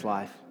the best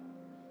life.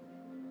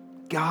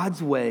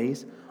 God's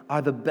ways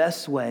are the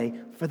best way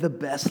for the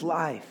best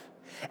life.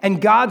 And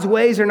God's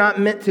ways are not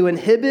meant to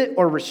inhibit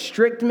or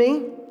restrict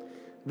me.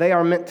 They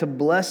are meant to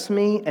bless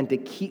me and to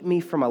keep me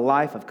from a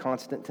life of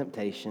constant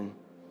temptation.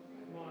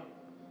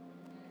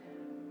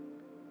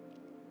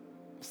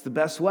 It's the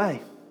best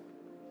way.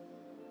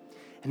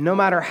 And no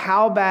matter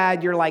how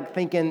bad you're like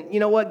thinking,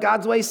 you know what,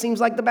 God's way seems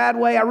like the bad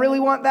way. I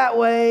really want that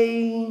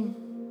way.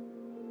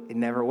 It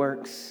never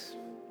works.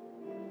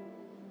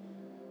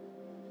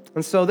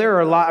 And so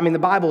there are the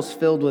Bible's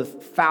filled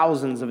with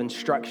thousands of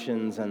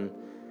instructions and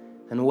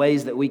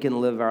ways that we can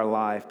live our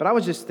life. But I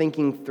was just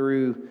thinking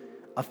through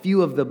a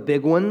few of the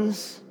big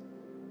ones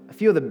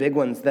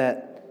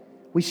that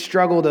we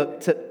struggle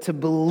to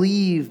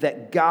believe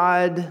that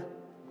God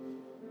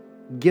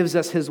gives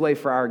us his way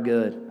for our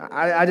good.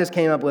 I just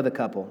came up with a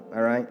couple,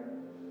 all right?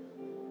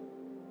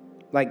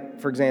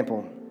 Like, for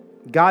example,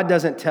 God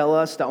doesn't tell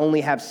us to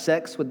only have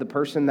sex with the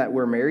person that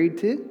we're married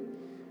to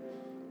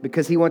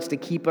because he wants to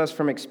keep us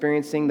from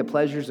experiencing the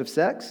pleasures of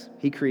sex.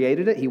 He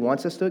created it. He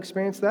wants us to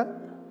experience that.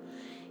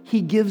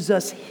 He gives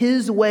us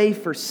his way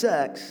for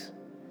sex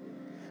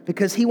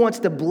because he wants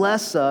to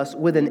bless us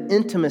with an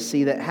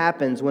intimacy that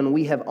happens when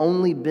we have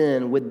only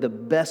been with the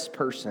best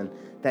person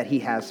that he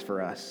has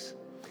for us.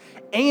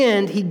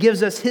 And he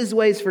gives us his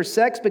ways for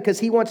sex because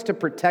he wants to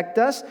protect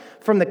us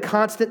from the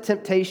constant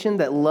temptation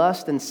that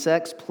lust and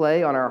sex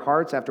play on our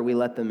hearts after we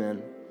let them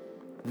in.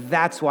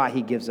 That's why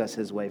he gives us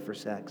his way for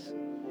sex.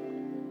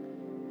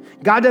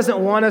 God doesn't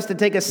want us to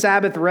take a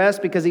Sabbath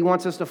rest because he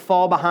wants us to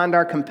fall behind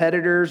our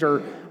competitors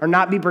or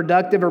not be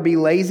productive or be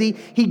lazy.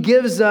 He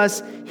gives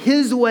us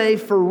his way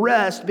for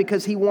rest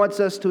because he wants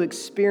us to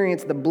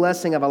experience the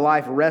blessing of a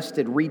life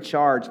rested,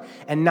 recharged,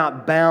 and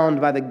not bound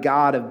by the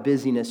god of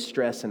busyness,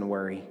 stress, and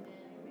worry.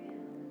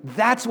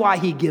 That's why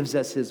he gives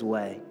us his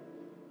way.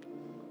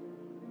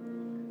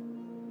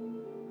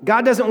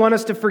 God doesn't want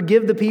us to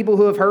forgive the people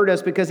who have hurt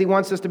us because he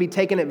wants us to be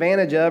taken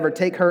advantage of or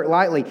take hurt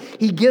lightly.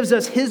 He gives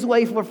us his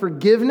way for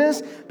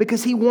forgiveness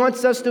because he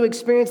wants us to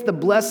experience the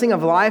blessing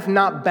of life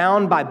not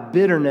bound by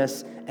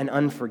bitterness and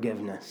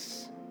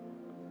unforgiveness.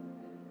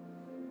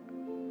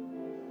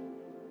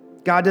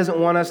 God doesn't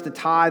want us to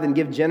tithe and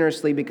give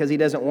generously because he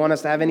doesn't want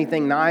us to have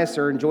anything nice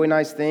or enjoy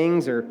nice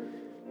things or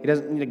he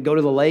doesn't need to go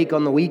to the lake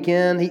on the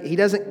weekend. He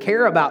doesn't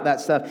care about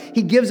that stuff.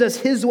 He gives us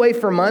his way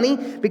for money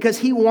because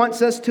he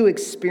wants us to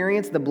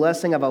experience the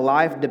blessing of a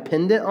life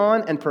dependent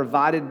on and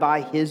provided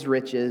by his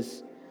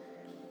riches.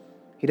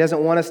 He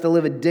doesn't want us to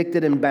live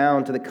addicted and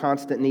bound to the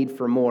constant need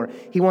for more.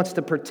 He wants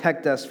to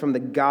protect us from the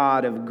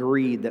god of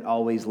greed that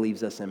always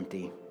leaves us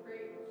empty.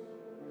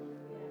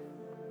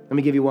 Let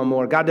me give you one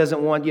more. God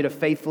doesn't want you to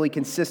faithfully,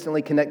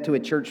 consistently connect to a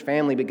church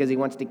family because he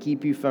wants to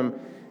keep you from,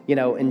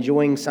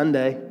 enjoying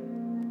Sunday.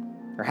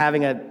 Or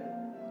having a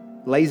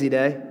lazy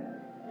day.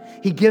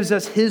 He gives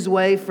us his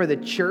way for the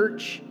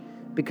church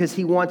because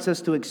he wants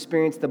us to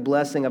experience the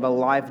blessing of a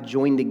life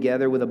joined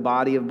together with a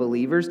body of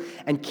believers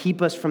and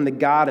keep us from the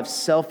God of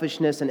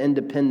selfishness and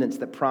independence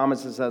that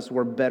promises us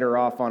we're better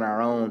off on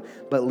our own,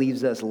 but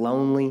leaves us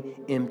lonely,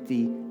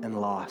 empty, and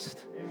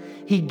lost.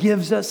 He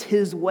gives us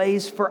his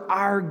ways for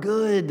our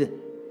good.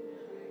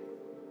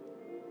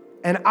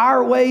 And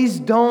our ways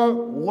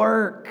don't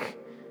work.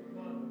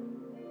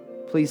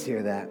 Please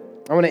hear that.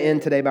 I want to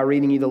end today by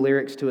reading you the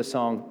lyrics to a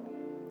song.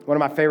 One of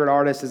my favorite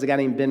artists is a guy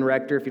named Ben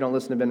Rector. If you don't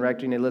listen to Ben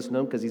Rector, you need to listen to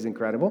him because he's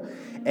incredible.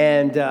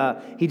 And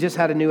he just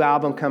had a new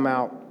album come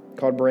out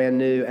called Brand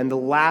New. And the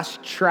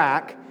last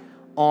track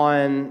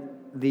on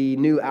the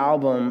new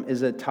album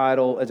is a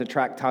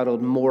track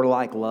titled More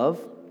Like Love.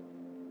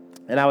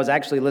 And I was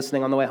actually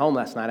listening on the way home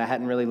last night. I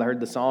hadn't really heard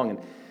the song.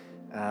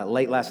 And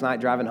late last night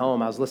driving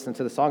home, I was listening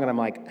to the song and I'm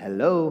like,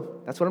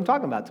 hello, that's what I'm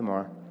talking about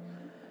tomorrow.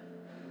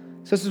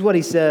 So this is what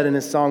he said in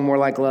his song, More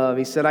Like Love.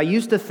 He said, I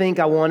used to think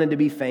I wanted to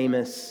be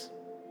famous.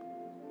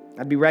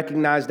 I'd be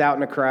recognized out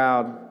in a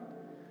crowd.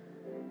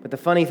 But the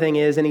funny thing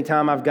is,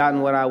 anytime I've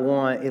gotten what I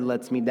want, it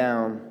lets me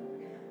down.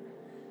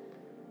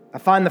 I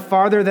find the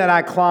farther that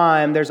I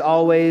climb, there's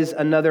always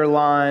another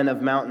line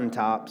of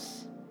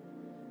mountaintops.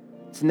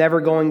 It's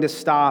never going to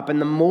stop. And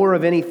the more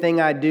of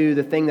anything I do,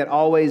 the thing that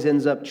always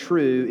ends up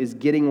true is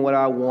getting what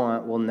I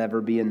want will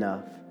never be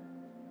enough.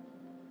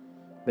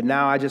 But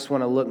now I just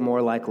want to look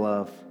more like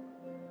love.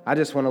 I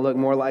just want to look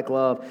more like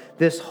love.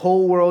 This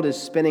whole world is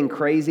spinning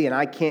crazy and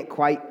I can't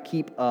quite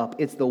keep up.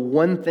 It's the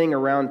one thing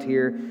around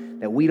here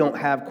that we don't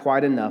have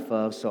quite enough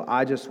of, so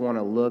I just want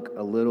to look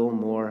a little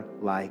more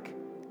like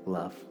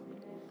love.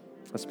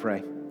 Let's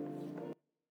pray.